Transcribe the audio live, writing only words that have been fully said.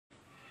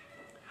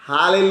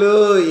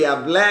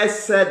Hallelujah.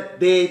 Blessed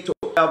day to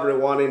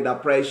everyone in the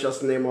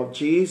precious name of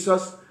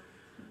Jesus.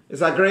 It's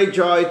a great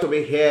joy to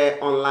be here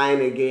online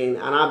again.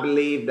 And I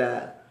believe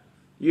that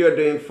you're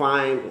doing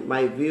fine,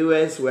 my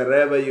viewers,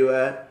 wherever you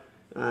are.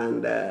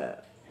 And the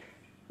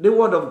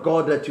word of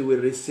God that you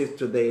will receive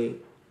today,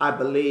 I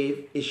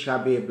believe it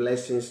shall be a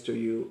blessing to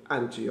you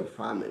and to your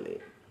family.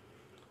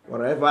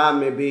 Whatever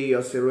may be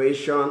your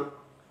situation,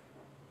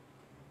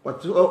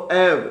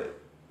 whatever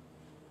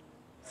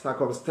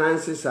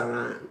circumstances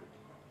around,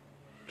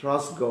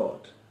 trust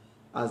God.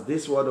 As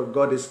this word of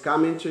God is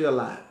coming to your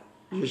life,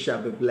 you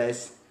shall be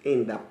blessed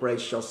in the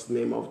precious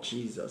name of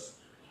Jesus.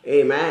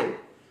 Amen.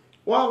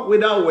 Well,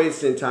 without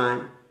wasting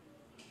time,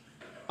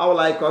 I would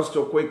like us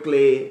to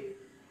quickly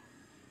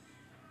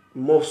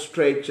move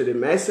straight to the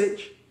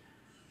message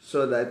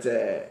so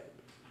that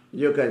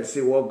you can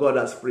see what God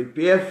has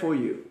prepared for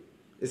you.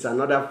 It's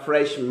another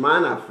fresh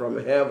manna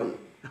from heaven.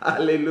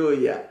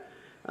 Hallelujah.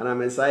 And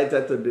I'm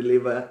excited to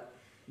deliver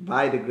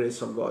by the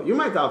grace of God. You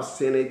might have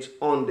seen it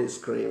on the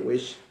screen,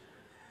 which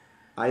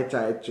I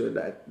titled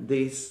that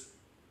this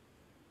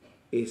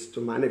is to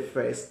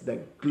manifest the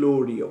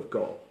glory of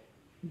God.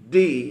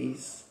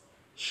 These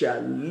shall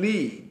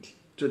lead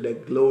to the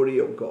glory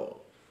of God.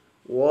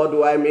 What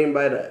do I mean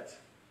by that?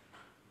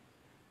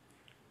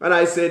 When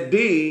I say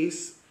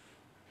this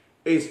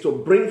is to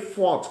bring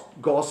forth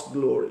God's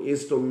glory,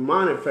 is to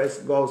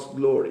manifest God's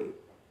glory.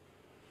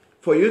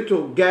 For you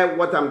to get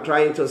what I'm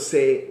trying to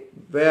say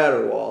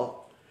very well,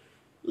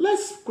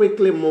 let's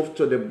quickly move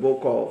to the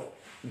book of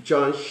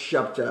John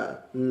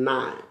chapter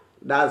 9.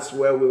 That's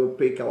where we will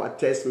pick our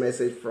text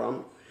message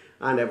from.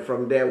 And then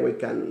from there we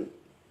can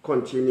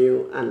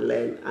continue and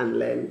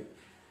learn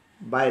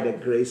by the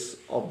grace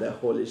of the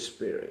Holy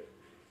Spirit.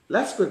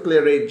 Let's quickly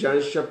read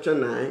John chapter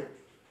 9.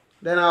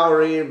 Then I'll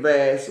read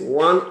verse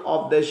 1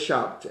 of the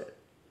chapter.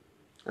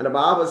 And the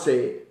Bible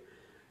says,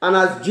 and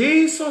as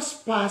Jesus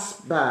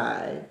passed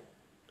by,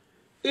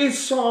 he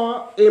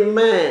saw a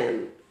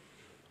man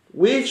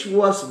which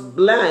was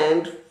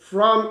blind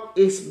from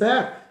his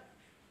birth.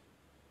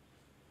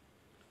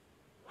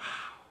 Wow.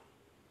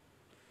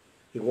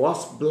 He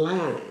was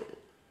blind.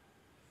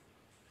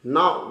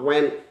 Not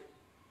when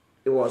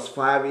he was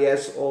 5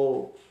 years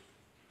old,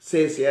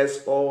 6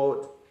 years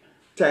old,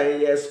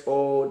 10 years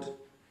old.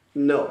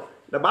 No.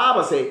 The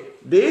Bible says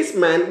this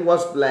man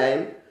was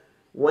blind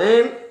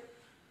when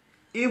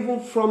even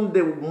from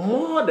the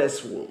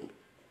mother's womb.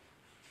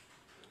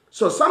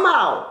 So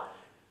somehow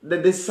the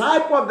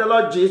disciples of the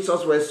Lord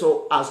Jesus were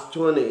so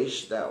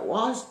astonished that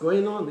what's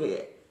going on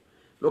here?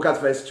 Look at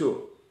verse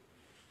 2.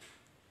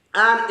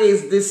 And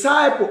his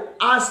disciple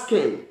asked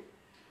him,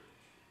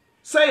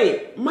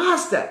 saying,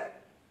 Master,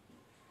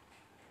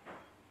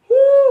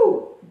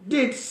 who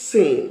did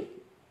sin?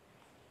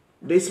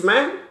 This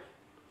man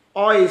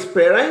or his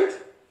parent,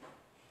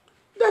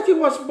 that he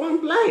was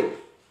born blind?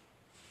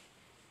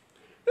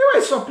 They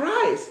were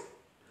surprised.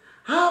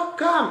 How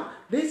come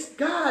this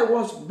guy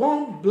was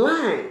born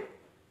blind?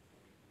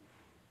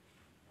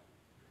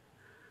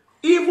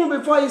 Even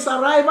before his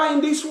arrival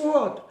in this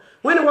world,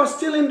 when he was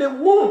still in the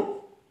womb.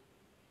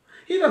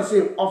 He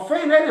doesn't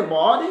offend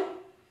anybody.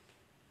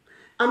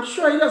 I'm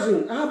sure he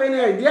doesn't have any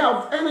idea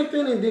of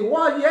anything in the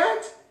world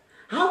yet.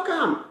 How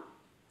come?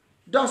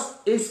 Does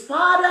his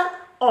father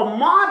or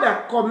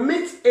mother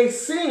commit a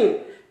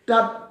sin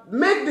that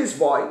make this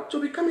boy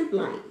to become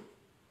blind?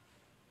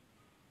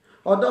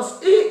 Or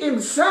does he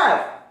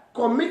himself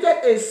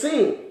committed a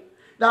sin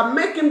that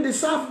make him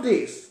deserve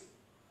this?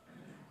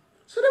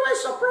 So they were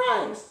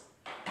surprised.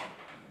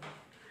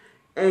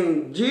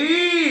 And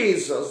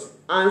Jesus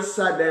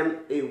answered them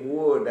a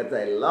word that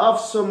I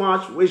love so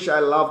much, which I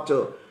love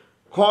to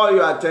call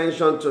your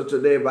attention to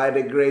today by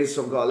the grace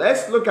of God.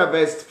 Let's look at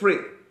verse 3.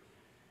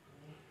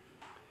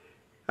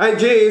 And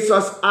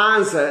Jesus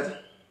answered,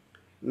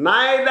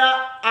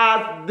 neither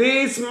hath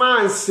this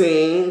man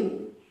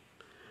sinned,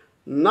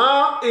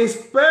 nor his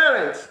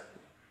parents,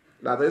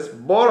 that is,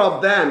 both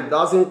of them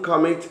doesn't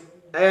commit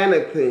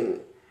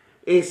anything.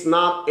 It's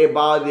not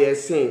about their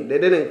sin. They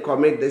didn't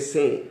commit the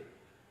sin.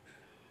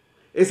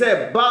 He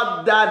said,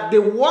 but that the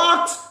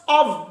works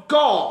of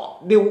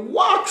God, you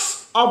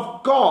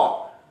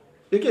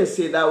can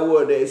see that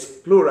word is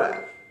plural.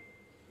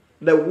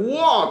 The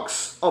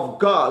works of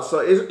God. So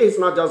it's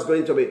not just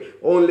going to be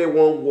only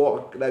one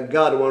work that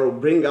God wants to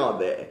bring out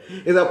there.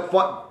 It's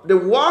the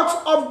works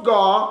of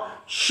God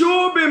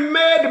should be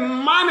made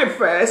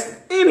manifest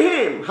in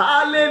him.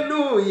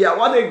 Hallelujah.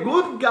 What a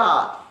good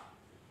God.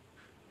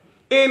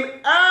 In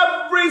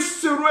every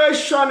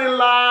situation in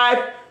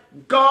life,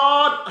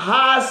 God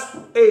has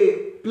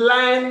a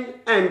plan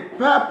and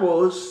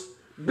purpose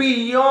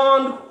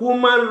beyond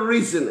human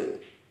reasoning.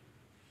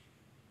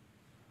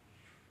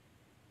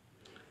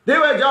 They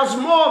were just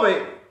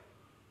moving.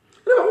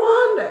 They were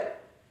wondering,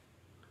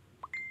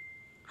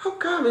 how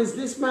come is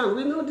this man?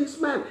 We know this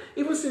man,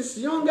 even since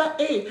younger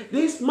age,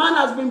 this man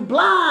has been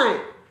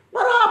blind.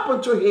 What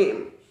happened to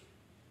him?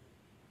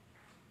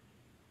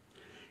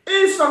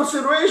 In some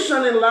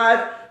situation in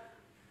life,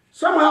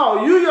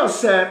 somehow you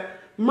yourself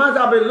might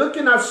have been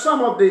looking at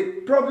some of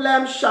the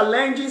problems,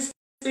 challenges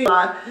in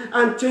life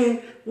and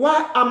think,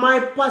 why am I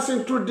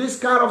passing through this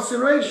kind of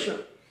situation?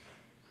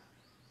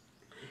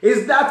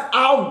 Is that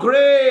how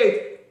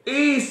great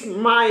is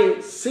my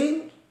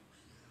sin?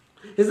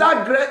 Is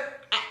that great?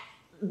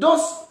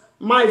 Those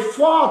my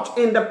fault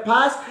in the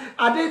past,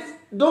 are they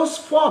those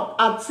faults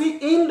are still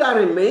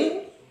hindering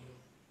me?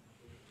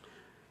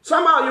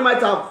 Somehow you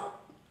might have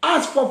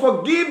asked for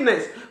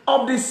forgiveness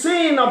of the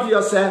sin of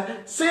yourself,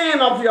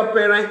 sin of your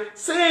parent,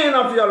 sin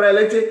of your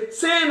relative,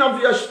 sin of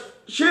your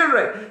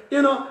children.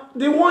 You know,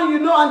 the one you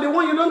know and the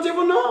one you don't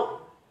even know.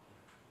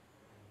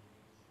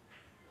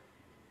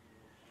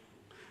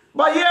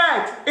 But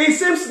yet, it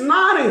seems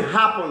nothing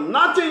happened,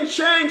 nothing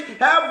changed,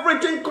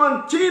 everything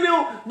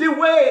continued the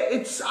way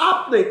it's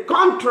happening,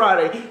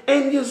 contrary.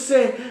 And you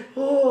say,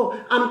 oh,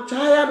 I'm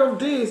tired of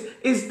this.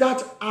 Is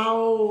that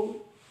how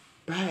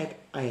bad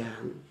I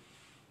am?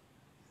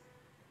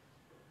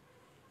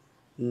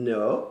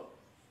 No.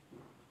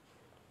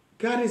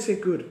 God is a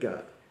good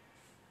God.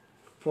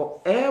 For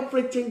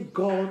everything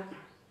God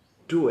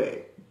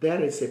doeth,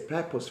 there is a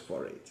purpose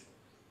for it.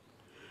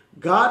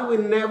 God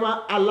will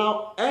never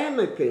allow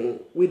anything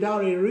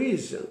without a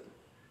reason.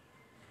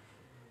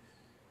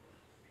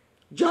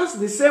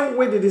 Just the same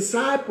way the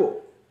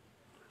disciples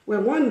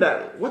were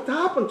wondering, what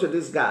happened to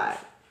this guy?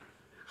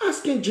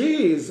 Asking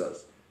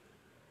Jesus.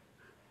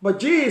 But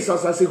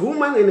Jesus, as a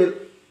human,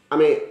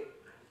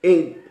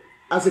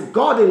 as a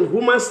God in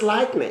human's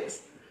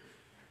likeness,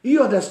 he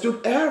understood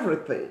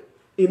everything.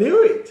 He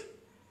knew it.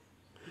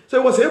 So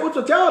he was able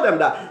to tell them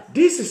that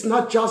this is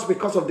not just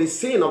because of the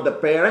sin of the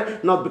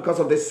parent, not because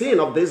of the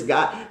sin of this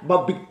guy,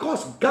 but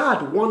because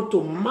God wants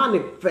to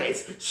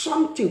manifest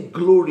something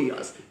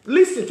glorious.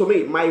 Listen to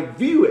me, my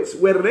viewers,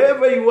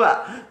 wherever you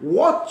are,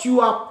 what you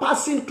are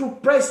passing through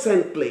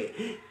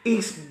presently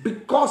is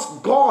because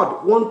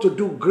God wants to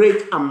do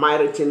great and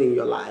mighty things in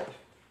your life.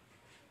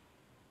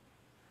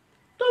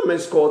 Don't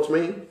misquote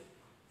me.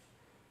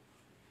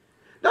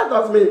 That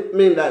doesn't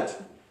mean that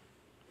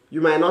you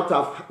might not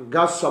have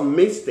got some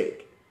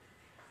mistake.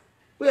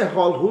 We are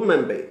all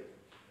human beings.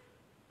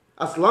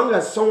 As long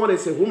as someone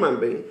is a human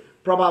being,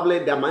 probably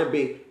there might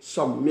be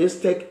some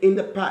mistake in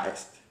the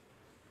past.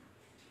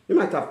 You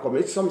might have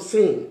committed some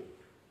sin.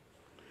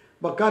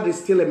 But God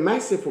is still a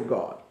merciful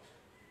God.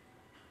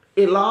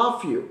 He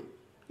loves you.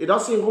 He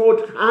doesn't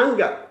hold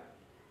anger.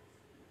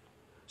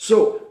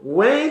 So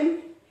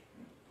when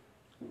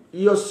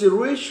your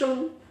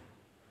situation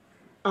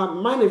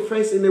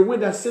manifests in a way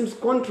that seems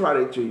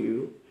contrary to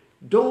you,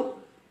 don't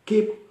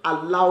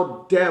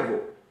allow devil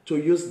to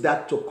use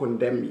that to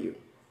condemn you.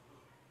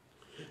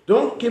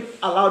 Don't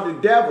allow the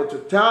devil to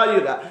tell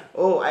you that,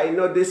 oh, I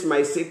know this,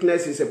 my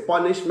sickness is a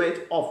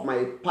punishment of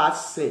my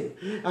past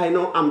sin. I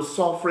know I'm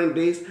suffering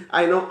this.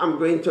 I know I'm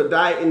going to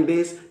die in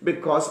this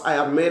because I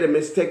have made a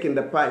mistake in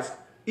the past.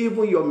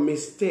 Even your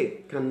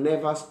mistake can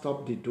never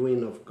stop the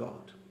doing of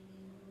God.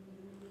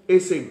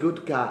 It's a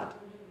good God.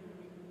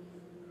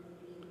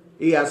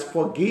 He has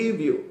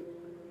forgiven you.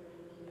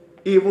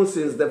 Even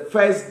since the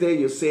first day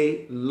you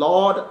say,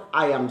 Lord,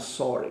 I am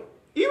sorry.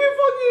 He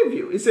will forgive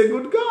you. He's a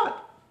good God.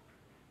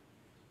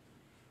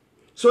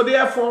 So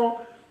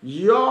therefore,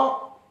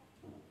 your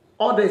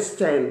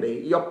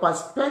understanding, your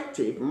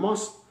perspective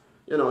must,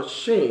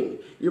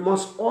 change. You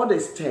must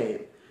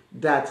understand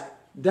that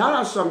there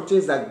are some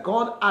things that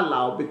God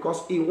allows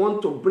because he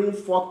wants to bring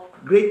forth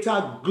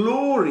greater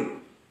glory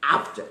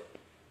after.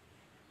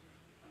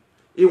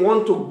 He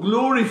wants to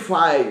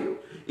glorify you.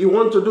 He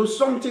wants to do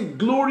something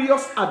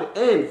glorious at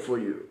the end for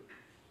you.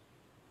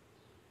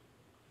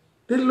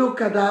 Then look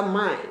at that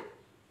mind.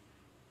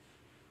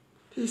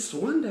 It's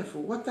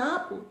wonderful. What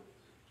happened?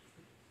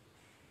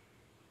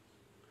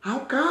 How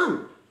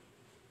come?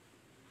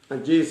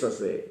 And Jesus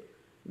said,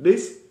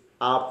 this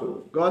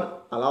happened.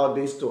 God allowed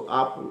this to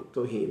happen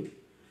to him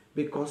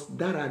because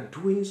there are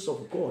doings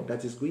of God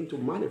that is going to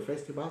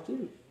manifest about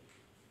him.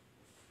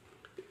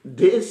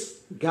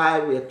 This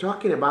guy we are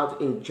talking about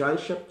in John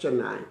chapter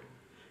 9,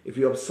 if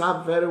you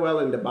observe very well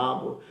in the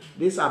Bible,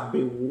 this has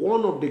been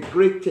one of the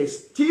great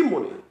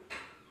testimony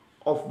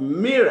of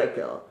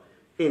miracle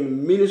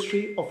in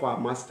ministry of our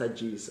Master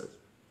Jesus.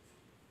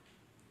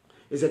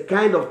 It's a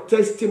kind of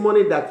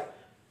testimony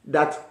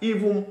that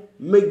even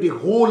make the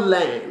whole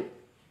land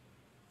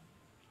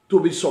to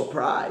be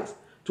surprised,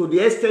 to the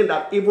extent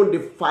that even the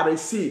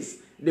Pharisees,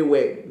 they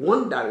were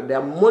wondering, they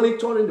are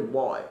monitoring the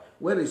boy.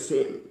 Where is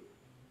him?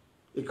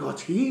 He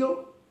got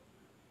healed.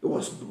 He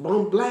was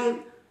born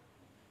blind.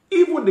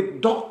 Even the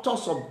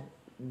doctors of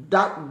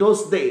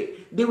those days,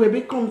 they were a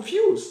bit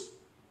confused.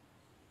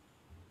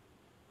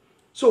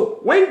 So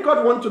when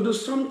God wants to do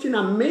something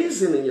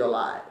amazing in your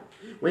life,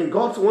 when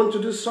God wants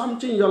to do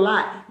something in your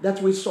life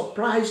that will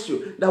surprise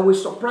you, that will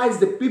surprise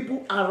the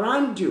people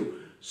around you,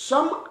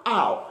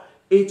 somehow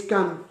it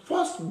can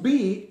first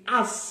be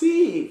as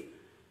if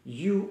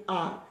you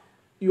are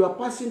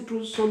passing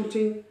through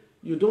something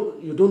you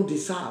don't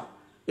deserve,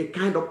 a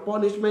kind of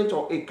punishment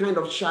or a kind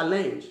of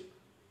challenge.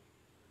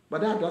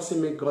 But that doesn't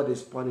mean God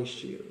has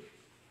punished you.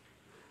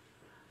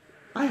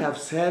 I have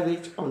said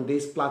it on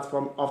this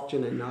platform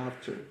often and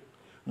often.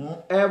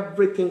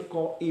 Everything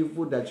called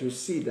evil that you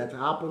see that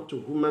happen to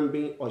human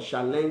beings or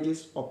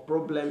challenges or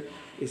problem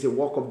is a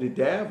work of the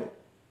devil.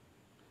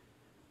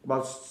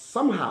 But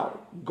somehow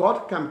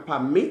God can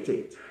permit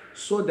it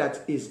so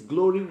that his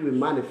glory will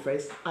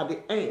manifest at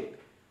the end.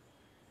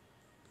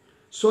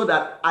 So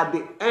that at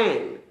the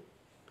end,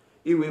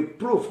 it will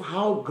prove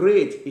how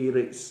great he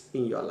is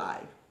in your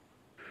life.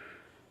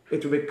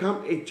 It will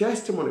become a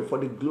testimony for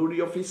the glory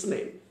of his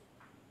name.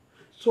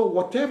 So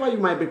whatever you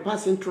might be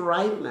passing through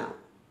right now,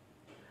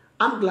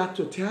 I'm glad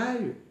to tell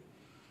you,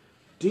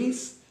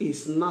 this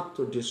is not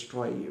to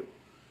destroy you.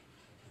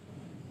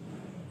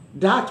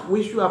 That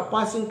which you are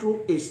passing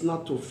through is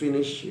not to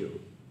finish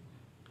you.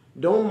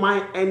 Don't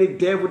mind any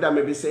devil that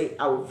may be saying,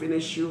 I will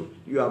finish you.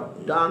 You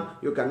have done.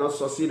 You cannot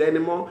succeed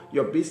anymore.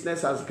 Your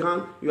business has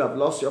gone. You have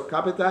lost your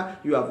capital.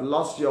 You have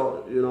lost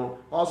your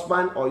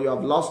husband, or you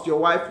have lost your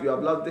wife. You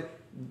have lost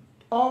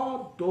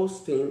all those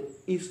things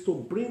is to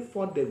bring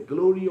forth the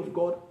glory of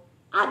God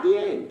at the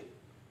end.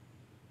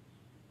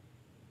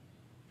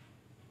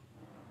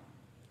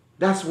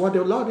 That's what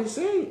the Lord is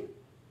saying.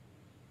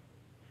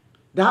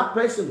 That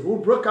person who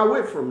broke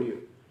away from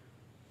you,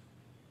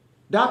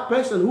 that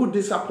person who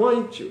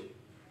disappoints you,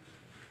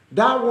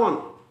 that one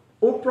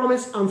who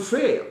promised and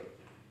failed,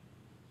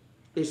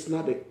 it's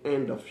not the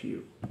end of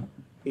you.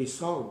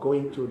 It's all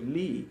going to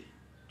lead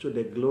to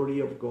the glory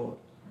of God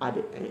at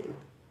the end.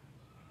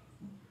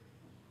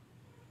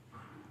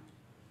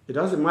 It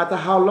doesn't matter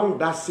how long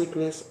that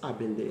sickness has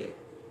been there.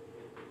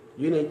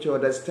 You need to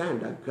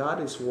understand that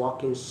God is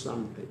working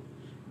something.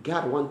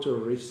 God wants to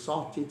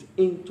resort it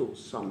into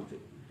something.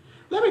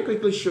 Let me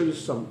quickly show you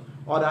some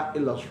other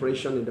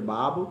illustration in the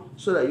Bible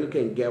so that you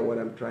can get what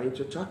I'm trying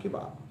to talk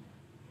about.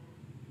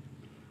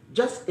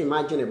 Just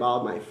imagine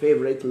about my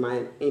favorite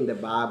man in the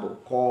Bible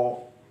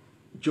called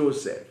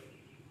Joseph.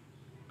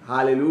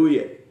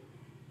 Hallelujah.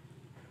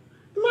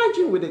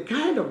 Imagine with the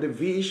kind of the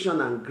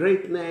vision and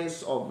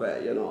greatness of,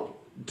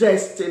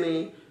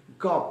 destiny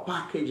God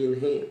packaged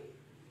in him.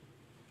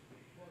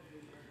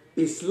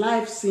 His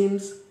life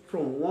seems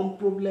from one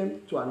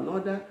problem to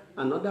another,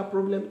 another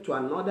problem to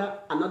another,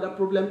 another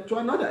problem to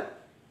another.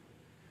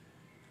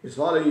 It's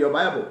all in your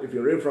Bible. If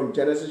you read from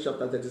Genesis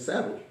chapter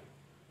 37.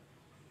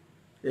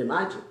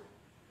 Imagine.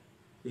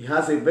 He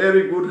has a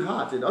very good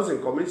heart. He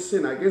doesn't commit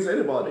sin against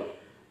anybody.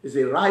 He's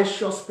a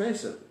righteous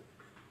person.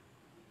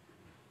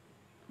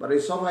 But he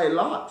suffered a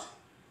lot.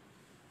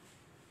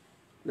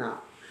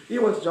 Now, he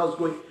was just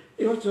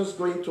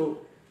going to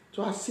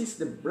assist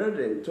the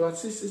brethren, to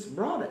assist his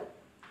brother,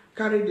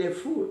 carry their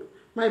food.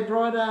 My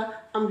brother,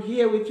 I'm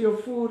here with your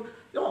food.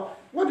 Oh,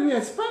 what do you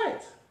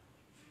expect?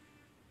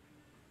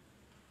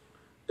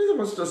 He's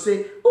supposed to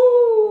say,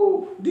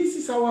 oh, this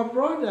is our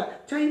brother.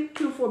 Thank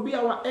you for being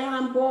our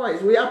errand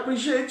boys. We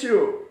appreciate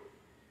you.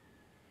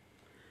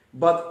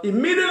 But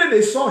immediately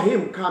they saw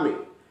him coming.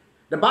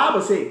 The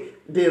Bible says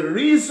they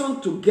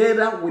reasoned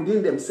together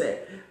within themselves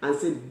and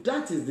said,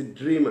 that is the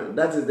dreamer.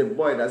 That is the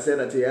boy that said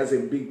that he has a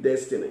big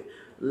destiny.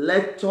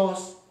 Let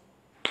us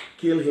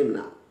kill him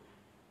now,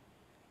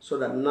 so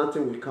that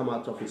nothing will come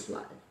out of his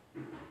life.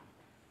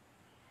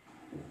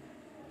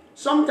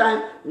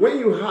 Sometimes when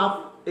you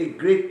have a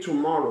great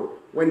tomorrow,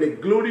 when the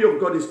glory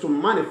of God is to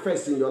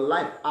manifest in your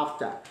life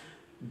after,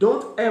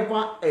 don't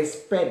ever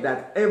expect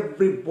that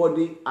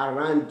everybody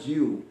around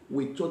you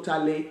will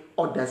totally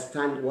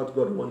understand what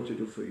God wants to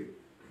do for you.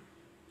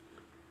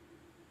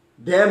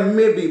 There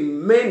may be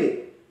many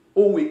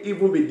who will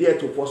even be there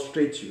to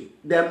frustrate you.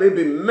 There may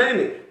be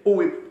many who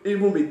will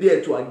even be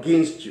there to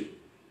against you.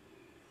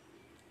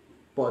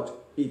 But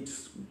it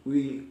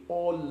will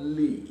all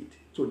lead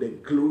to the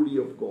glory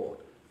of God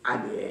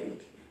at the end.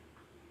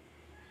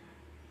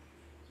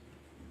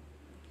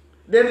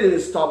 They didn't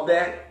stop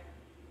there.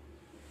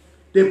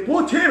 They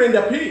put him in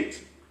the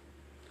pit.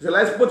 They said,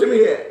 let's put him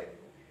here.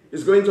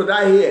 He's going to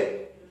die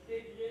here.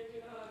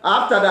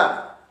 After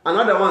that,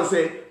 another one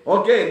said,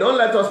 okay, don't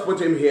let us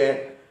put him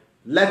here.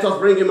 Let us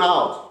bring him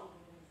out.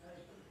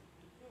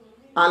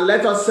 And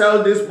let us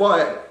sell this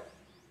boy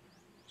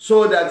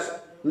so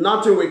that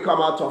nothing will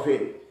come out of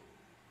him.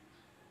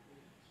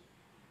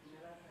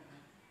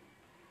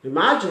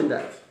 Imagine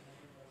that.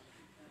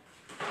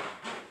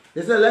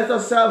 They said, let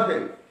us sell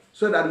him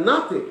so that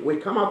nothing will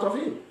come out of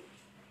him.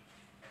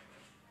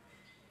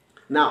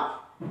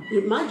 Now,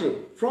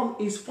 imagine from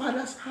his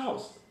father's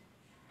house,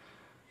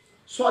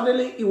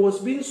 suddenly he was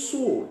being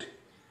sold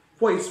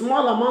for a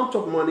small amount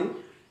of money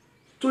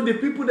to the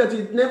people that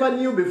he never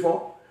knew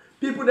before,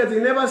 people that he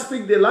never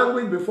speak the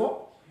language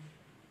before.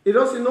 He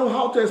doesn't know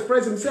how to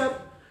express himself.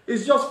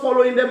 He's just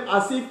following them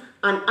as if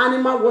an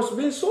animal was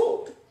being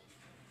sold.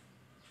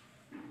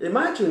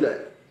 Imagine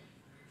that.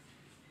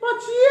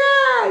 But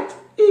yet,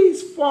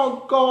 it's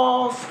for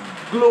God's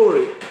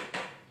glory.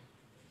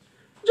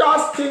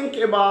 Just think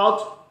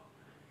about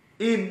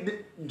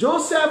if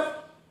Joseph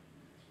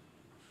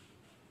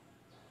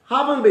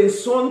having been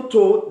sown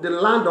to the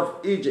land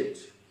of Egypt,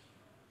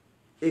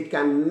 he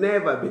can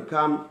never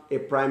become a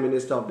prime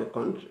minister of the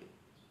country.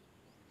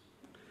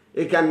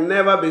 he can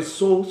never be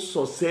so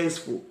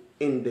successful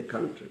in the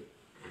country.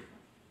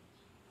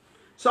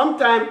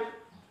 Sometimes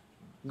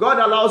God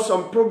allows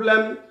some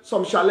problems,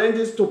 some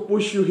challenges to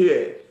push you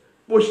here,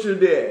 push you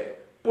there,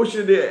 push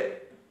you there.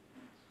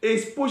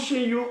 It's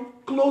pushing you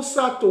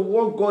closer to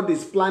what God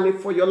is planning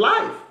for your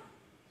life.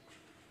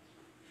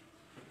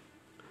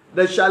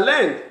 The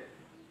challenge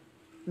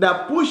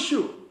that push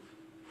you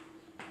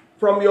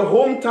from your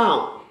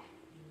hometown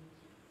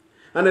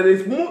and then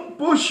it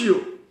push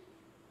you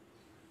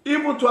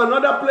even to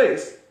another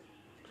place,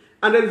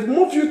 and then it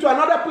moves you to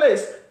another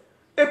place,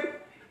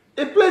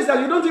 a place that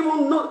you don't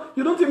even know,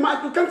 you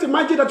can't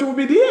imagine that you will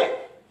be there,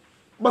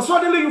 but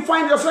suddenly you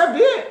find yourself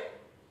there,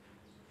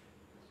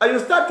 and you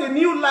start a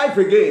new life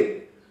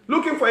again,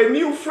 looking for a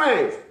new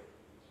friend,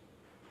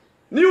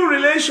 new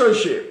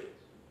relationship.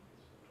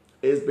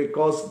 It's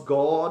because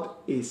God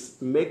is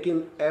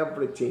making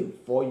everything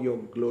for your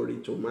glory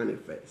to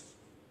manifest.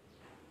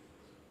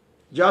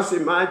 Just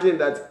imagine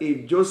that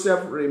if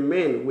Joseph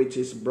remained with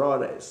his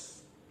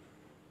brothers,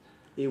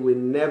 he will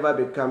never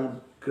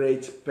become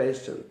great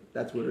person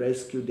that will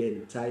rescue the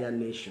entire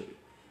nation.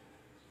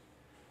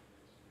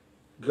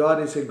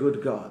 God is a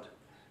good God.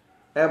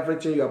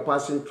 Everything you are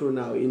passing through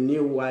now, he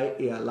knew why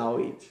he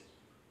allowed it.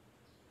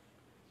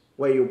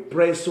 When you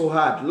pray so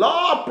hard,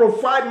 Lord,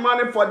 provide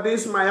money for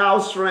this, my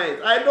house rent.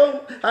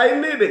 I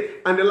need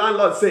it. And the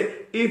landlord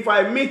say, if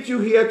I meet you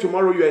here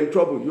tomorrow, you're in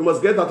trouble. You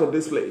must get out of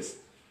this place.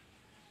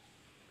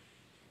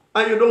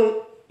 And you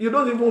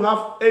don't even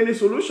have any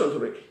solution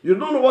to it. You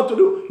don't know what to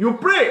do. You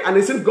pray and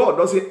it seems God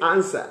doesn't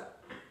answer.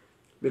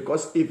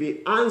 Because if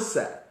he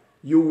answers,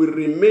 you will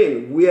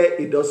remain where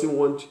he doesn't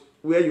want,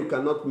 where you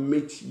cannot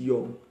meet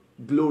your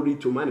glory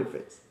to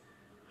manifest.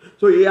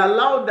 So he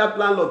allowed that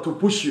landlord to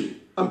push you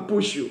and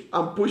push you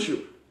and push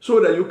you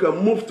so that you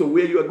can move to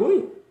where you are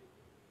going.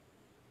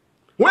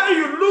 When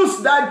you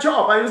lose that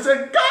job and you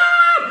say,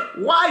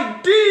 God,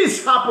 why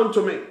this happened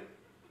to me?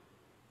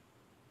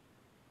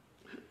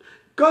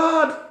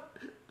 God,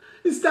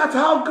 is that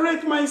how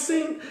great my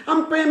sin?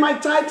 I'm paying my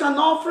tithe and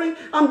offering.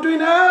 I'm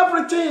doing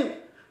everything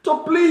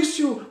to please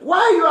you.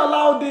 Why you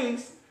allow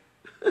this?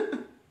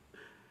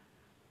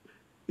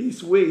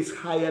 His way is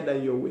higher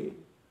than your way.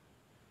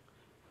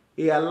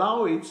 He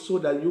allowed it so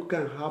that you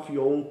can have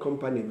your own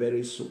company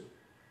very soon.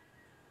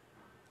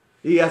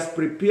 He has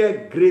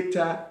prepared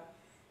greater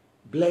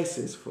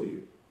blessings for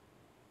you.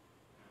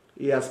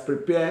 He has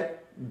prepared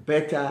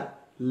better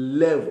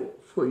level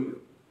for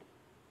you.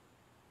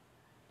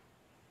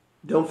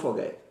 Don't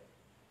forget,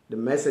 the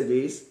message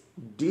is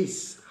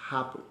this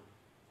happened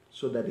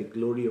so that the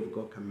glory of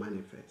God can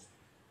manifest.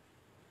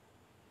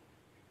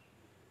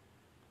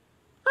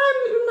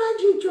 And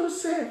imagine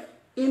Joseph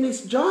in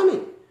his journey.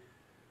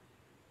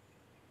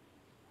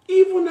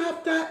 Even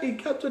after he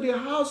got to the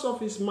house of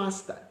his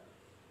master,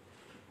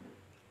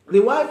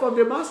 the wife of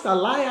the master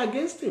lied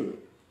against him.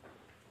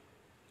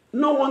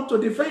 No one to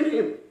defend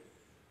him.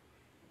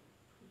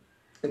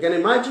 I can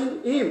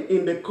imagine him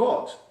in the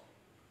court.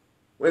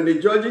 When the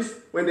judges,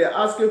 when they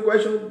ask you a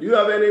question, do you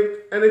have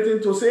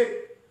anything to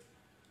say?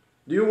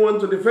 Do you want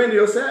to defend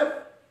yourself?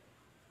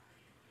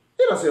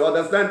 He doesn't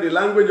understand the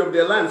language of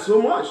their land so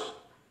much.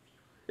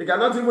 He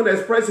cannot even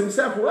express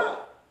himself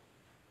well.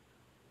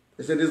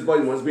 They said, this boy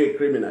must be a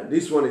criminal.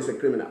 This one is a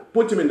criminal.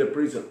 Put him in the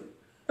prison.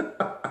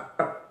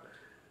 I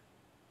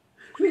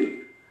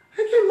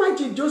can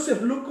imagine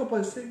Joseph look up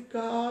and say,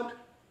 God,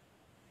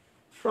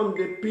 from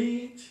the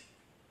pit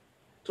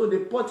to the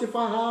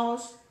Potiphar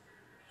house,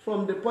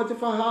 from the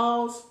Potiphar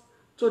house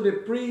to the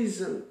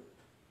prison.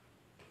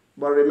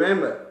 But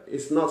remember,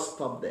 it's not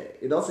stopped there.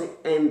 It doesn't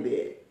end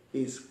there.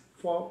 It's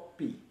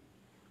 4P.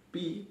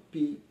 P,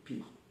 P,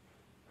 P.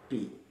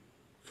 P.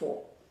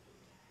 4.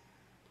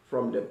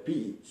 From the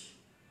pit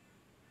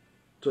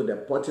to the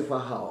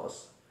Potiphar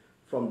house,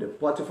 from the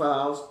Potiphar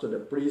house to the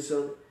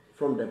prison,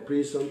 from the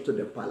prison to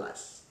the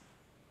palace.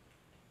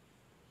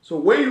 So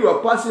when you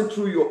are passing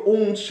through your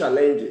own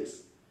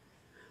challenges,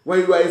 when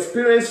you are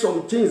experiencing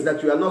some things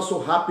that you are not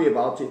so happy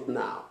about it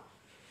now,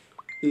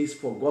 it's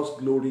for God's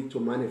glory to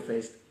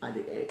manifest at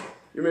the end.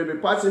 You may be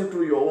passing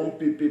through your own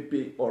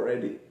PPP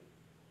already.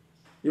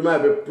 You might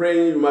be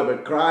praying, you might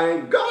be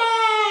crying,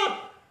 God,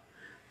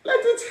 let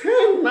it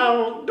end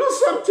now.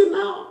 Do something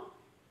now.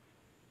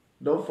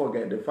 Don't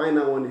forget, the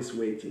final one is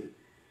waiting,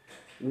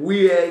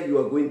 where you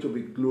are going to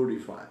be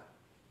glorified.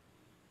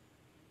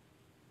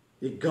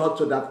 He got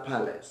to that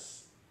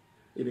palace.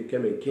 He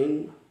became a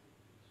king.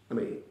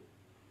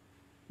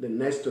 The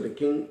next to the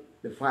king,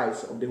 the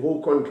vice of the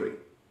whole country.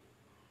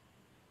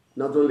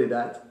 Not only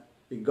that,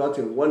 he got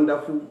a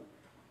wonderful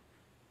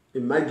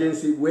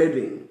emergency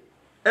wedding.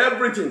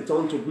 Everything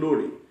turned to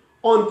glory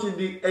until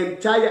the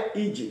entire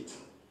Egypt.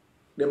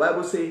 The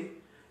Bible says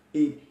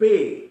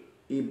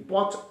he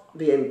bought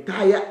the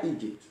entire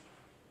Egypt.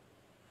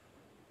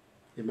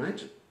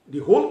 Imagine, the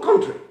whole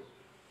country.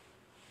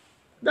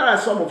 There are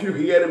some of you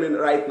hearing me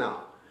right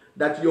now,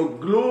 that your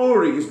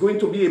glory is going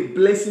to be a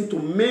blessing to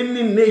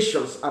many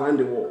nations around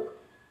the world.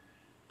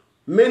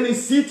 Many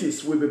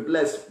cities will be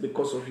blessed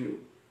because of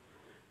you.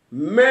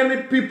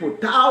 Many people,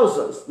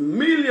 thousands,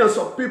 millions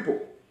of people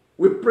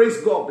will praise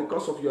God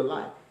because of your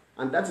life.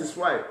 And that is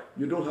why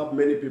you don't have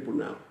many people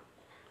now.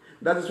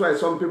 That is why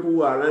some people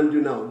who are around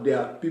you now, they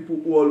are people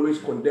who always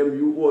condemn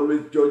you, who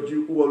always judge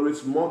you, who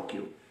always mock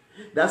you.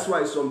 That's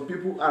why some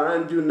people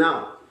around you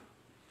now,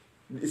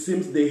 it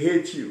seems they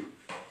hate you.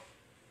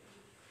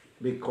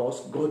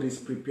 Because God is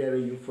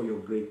preparing you for your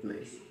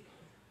greatness.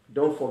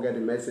 Don't forget the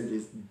message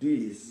is,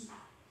 this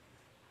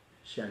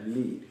shall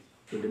lead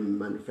to the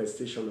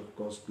manifestation of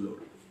God's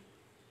glory.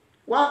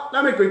 Well,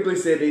 let me quickly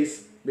say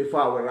this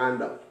before we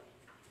round up.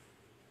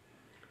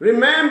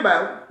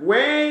 Remember,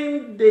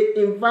 when they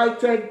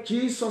invited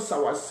Jesus,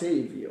 our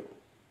Savior,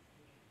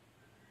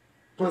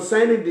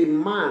 concerning the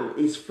man,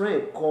 his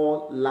friend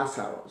called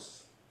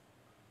Lazarus,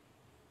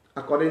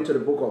 according to the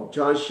book of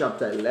John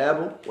chapter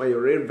 11, when you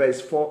read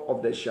verse 4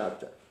 of the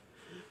chapter.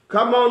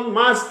 Come on,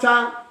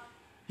 Master,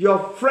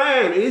 your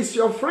friend is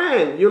your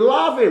friend. You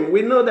love him.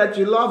 We know that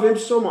you love him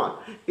so much.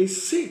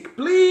 He's sick.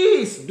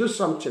 Please do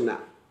something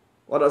now.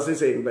 What does he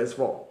say in verse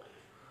 4?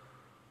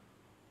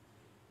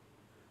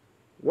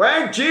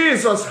 When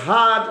Jesus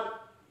heard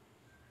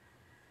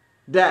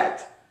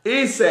that,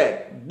 he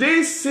said,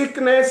 this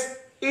sickness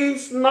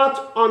is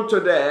not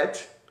unto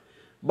death,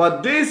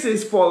 but this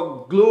is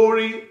for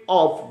glory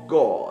of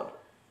God,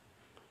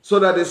 so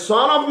that the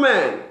Son of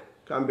Man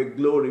can be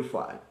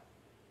glorified.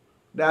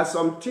 There are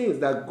some things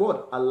that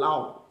God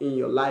allows in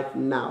your life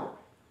now,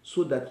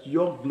 so that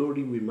your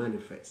glory will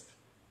manifest.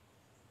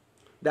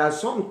 There are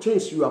some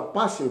things you are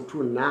passing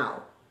through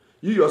now.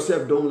 You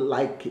yourself don't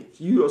like it.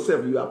 You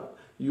yourself,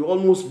 you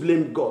almost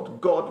blame God.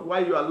 God, why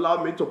you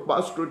allow me to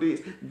pass through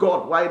this?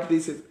 God, why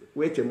this is...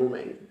 Wait a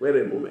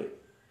moment.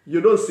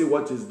 You don't see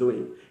what he's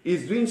doing.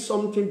 He's doing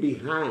something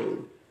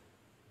behind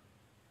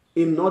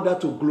in order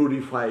to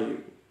glorify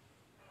you.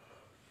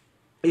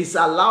 He's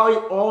allowing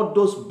all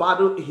those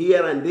battles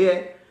here and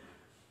there,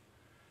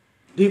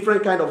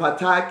 different kind of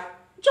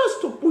attack,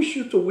 just to push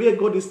you to where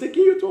God is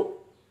taking you to.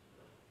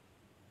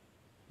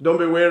 Don't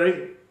be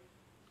weary.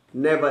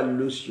 Never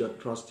lose your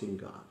trust in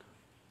God.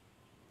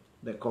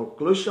 The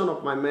conclusion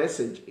of my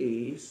message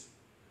is,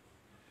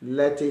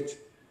 let it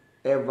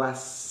ever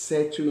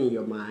settle in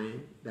your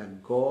mind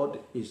that God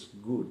is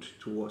good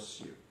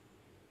towards you.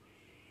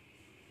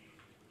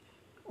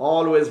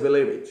 Always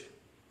believe it.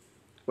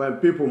 When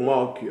people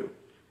mock you,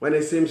 when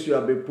it seems you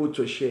have been put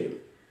to shame,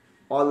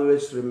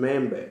 always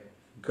remember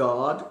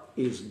God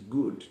is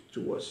good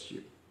towards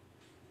you.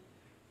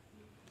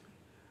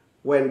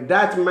 When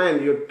that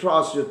man you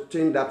trust, you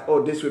think that,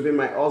 oh, this will be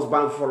my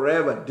husband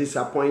forever,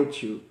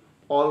 disappoint you,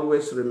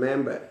 always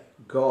remember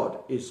God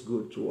is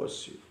good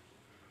towards you.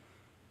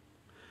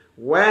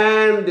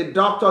 When the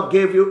doctor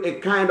gave you a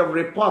kind of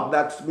report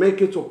that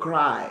makes you to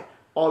cry,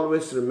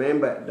 always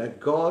remember that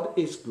God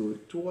is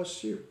good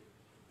towards you.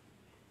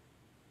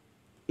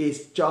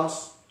 It's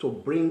just to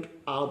bring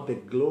out the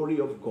glory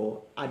of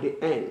God at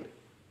the end.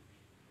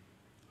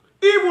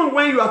 Even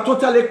when you are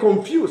totally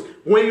confused,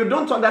 when you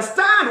don't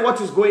understand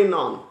what is going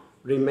on,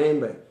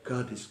 remember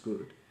God is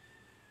good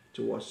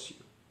towards you.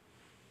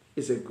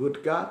 He's a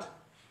good God.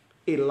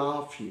 He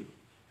loves you.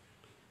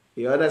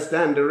 You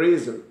understand the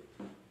reason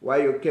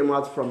why you came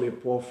out from a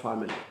poor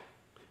family.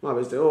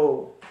 Maybe say,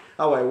 oh,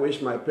 how I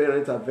wish my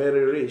parents are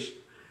very rich.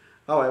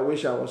 How I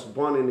wish I was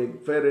born in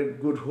a very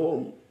good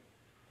home.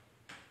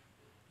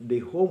 The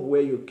home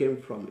where you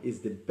came from is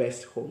the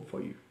best home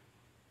for you.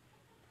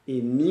 He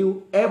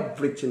knew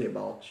everything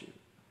about you.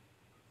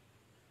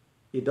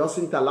 He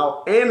doesn't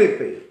allow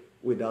anything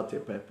without a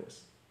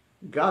purpose.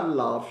 God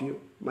loves you.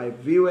 My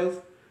viewers,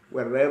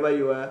 wherever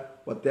you are,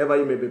 whatever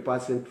you may be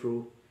passing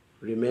through,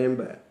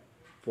 remember,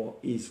 for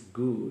He is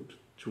good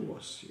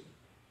towards you.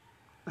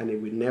 And He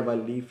will never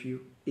leave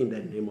you in the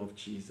name of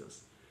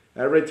Jesus.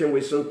 Everything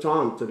will soon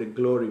turn to the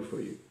glory for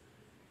you.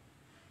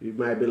 You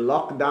might be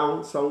locked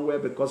down somewhere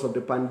because of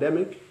the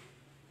pandemic.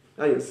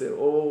 And you say,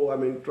 oh,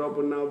 I'm in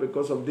trouble now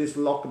because of this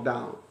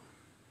lockdown.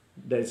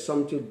 There's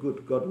something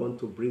good God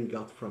wants to bring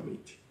out from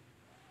it.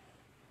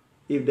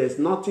 If there's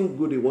nothing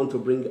good He wants to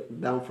bring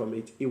down from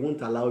it, He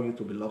won't allow you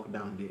to be locked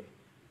down there.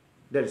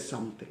 There is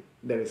something.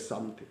 There is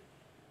something.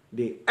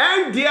 The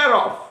end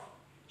thereof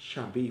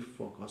shall be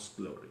for God's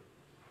glory.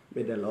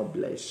 May the Lord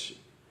bless you.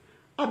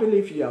 I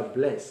believe you are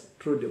blessed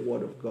through the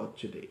word of God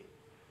today.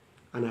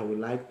 And I would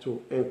like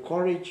to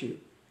encourage you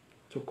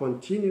to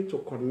continue to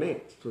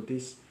connect to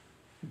this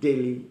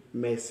daily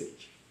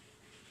message.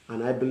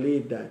 And I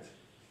believe that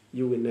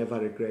you will never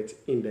regret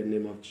in the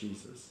name of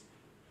Jesus.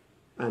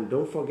 And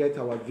don't forget,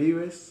 our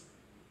viewers,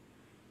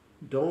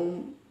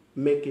 don't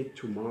make it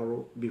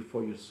tomorrow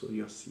before you sow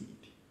your seed.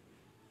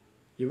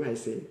 You might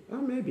say,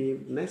 oh, maybe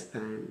next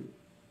time,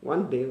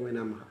 one day when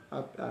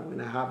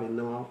I have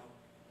enough.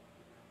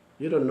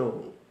 You don't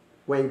know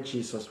when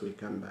Jesus will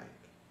come back.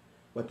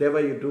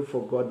 Whatever you do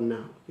for God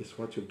now is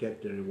what you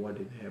get the reward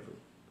in heaven.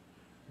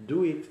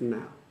 Do it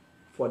now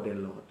for the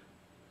Lord.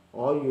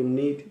 All you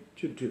need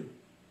to do,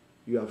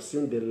 you have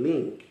seen the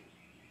link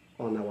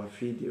on our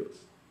videos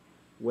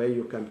where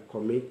you can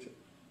commit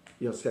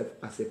yourself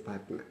as a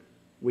partner.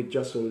 with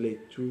just only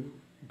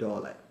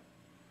 $2.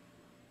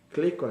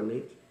 Click on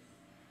it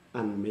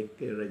and make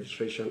the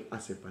registration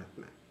as a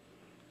partner.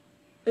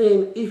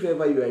 And if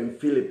ever you are in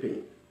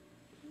Philippines,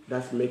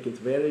 that's make it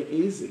very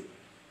easy.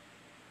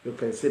 You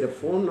can see the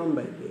phone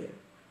number there.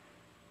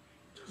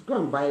 Just go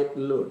and buy a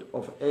load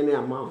of any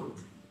amount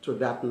to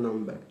that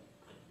number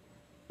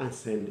and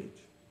send it.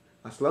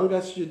 As long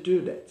as you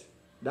do that,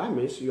 that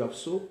means you have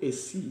sown a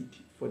seed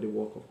for the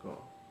work of God.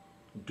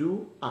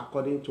 Do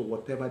according to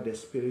whatever the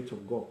Spirit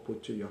of God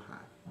put to your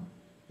heart.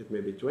 It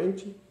may be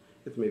 20,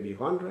 it may be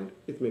 100,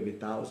 it may be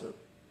 1,000.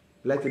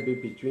 Let it be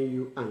between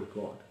you and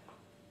God.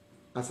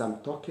 As I'm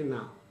talking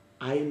now,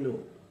 I know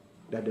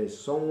that there's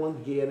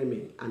someone hearing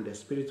me and the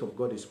Spirit of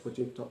God is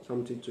putting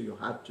something to your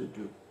heart to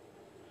do.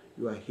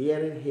 You are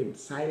hearing Him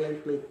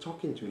silently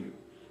talking to you.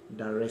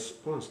 The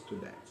response to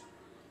that,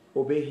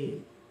 obey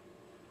Him.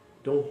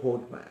 Don't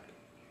hold back,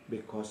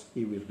 because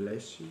He will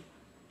bless you.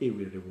 He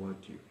will reward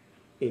you.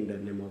 In the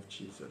name of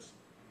Jesus.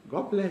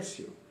 God bless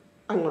you.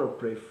 I want to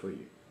pray for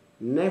you.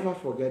 Never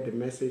forget the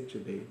message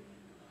today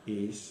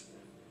is,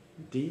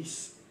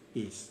 this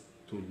is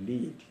to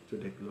lead to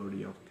the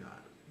glory of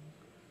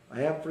God.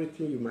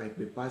 Everything you might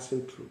be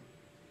passing through,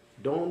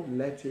 don't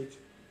let it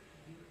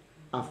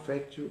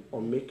affect you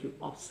or make you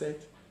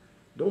upset.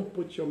 Don't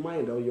put your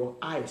mind or your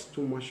eyes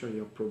too much on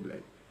your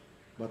problem,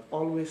 but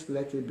always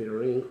let it be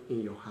ring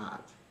in your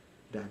heart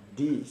that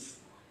this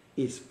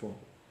is for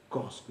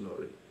God's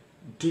glory.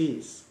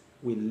 This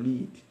will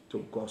lead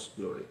to God's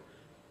glory.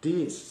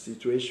 This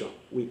situation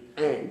will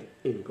end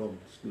in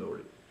God's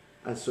glory.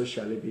 And so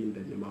shall it be in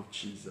the name of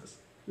Jesus.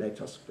 Let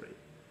us pray.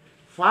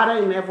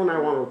 Father in heaven, I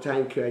want to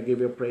thank you. I give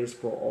you praise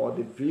for all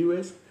the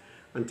viewers,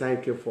 and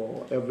thank you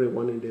for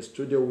everyone in the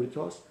studio with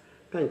us.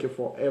 Thank you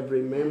for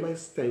every member.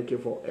 Thank you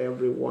for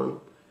everyone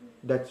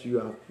that you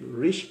have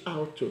reached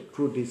out to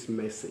through this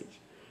message.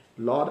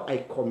 Lord,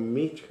 I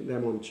commit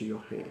them unto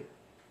your hand.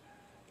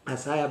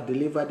 As I have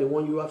delivered the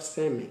one you have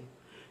sent me,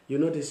 you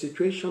know the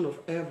situation of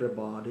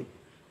everybody,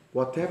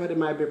 whatever they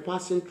might be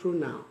passing through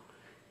now.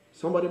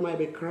 Somebody might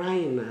be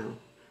crying now.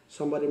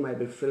 Somebody might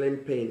be feeling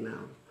pain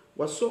now.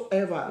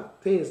 Whatsoever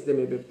things they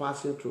may be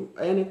passing through,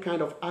 any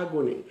kind of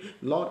agony,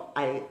 Lord,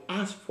 I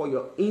ask for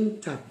your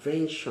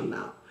intervention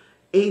now.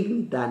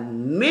 In the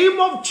name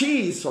of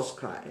Jesus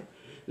Christ,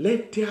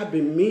 let there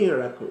be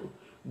miracle.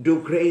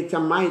 Do great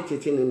and mighty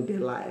thing in their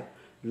life.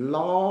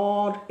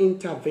 Lord,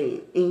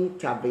 intervene,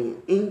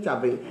 intervene,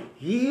 intervene.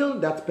 Heal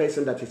that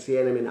person that is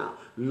hearing me now.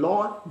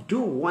 Lord,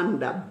 do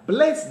wonder.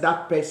 Bless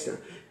that person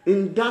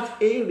in that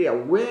area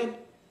where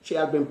she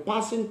has been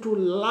passing through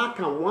lack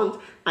and want,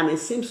 and it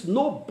seems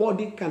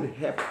nobody can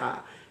help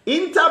her.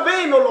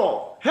 Intervene, O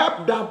Lord.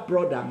 Help that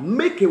brother.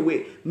 Make a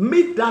way.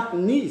 Meet that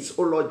needs,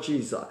 O Lord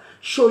Jesus.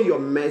 Show your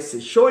mercy.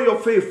 Show your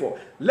favor.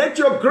 Let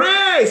your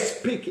grace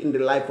speak in the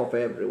life of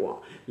everyone.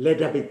 Let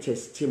there be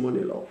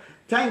testimony, Lord.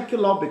 Thank you,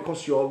 Lord,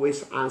 because you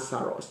always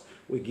answer us.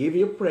 We give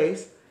you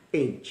praise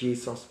in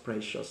Jesus'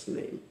 precious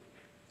name.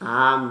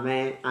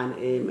 Amen and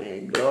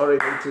amen. Glory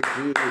be to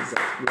Jesus.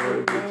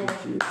 Glory be to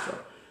Jesus.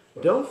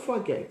 Don't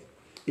forget,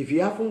 if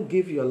you haven't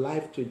given your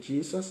life to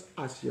Jesus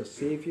as your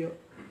Savior,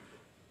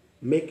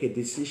 make a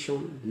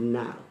decision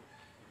now.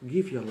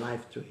 Give your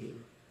life to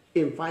Him.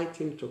 Invite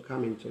Him to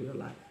come into your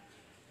life.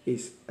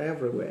 He's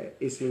everywhere.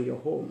 He's in your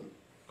home.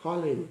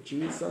 Call Him,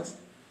 Jesus,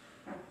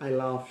 I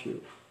love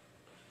you.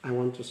 I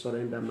want to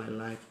surrender my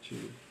life to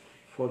you.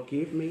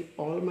 Forgive me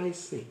all my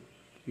sin.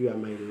 You are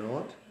my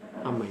Lord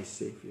and my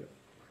Savior.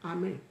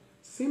 Amen.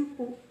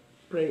 Simple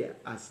prayer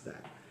as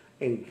that.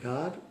 And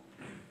God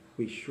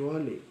will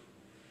surely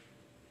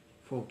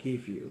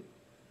forgive you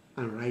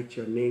and write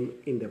your name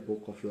in the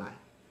book of life.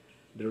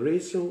 The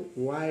reason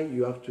why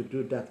you have to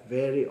do that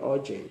very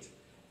urgent,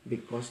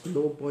 because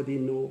nobody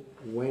knows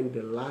when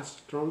the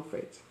last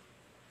trumpet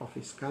of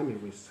His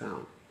coming will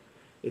sound.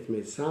 It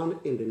may sound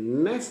in the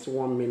next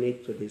 1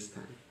 minute to this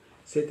time.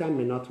 Satan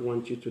may not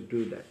want you to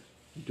do that.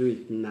 Do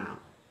it now.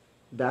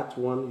 That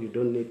one, you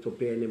don't need to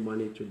pay any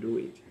money to do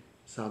it.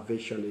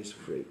 Salvation is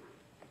free.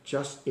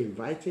 Just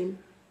invite Him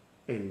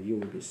and you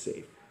will be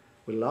saved.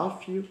 We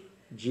love you.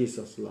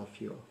 Jesus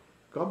loves you.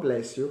 God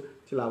bless you.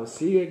 Till I will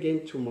see you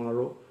again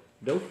tomorrow.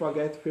 Don't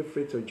forget, feel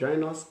free to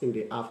join us in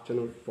the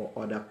afternoon for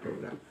other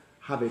programs.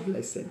 Have a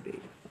blessed day.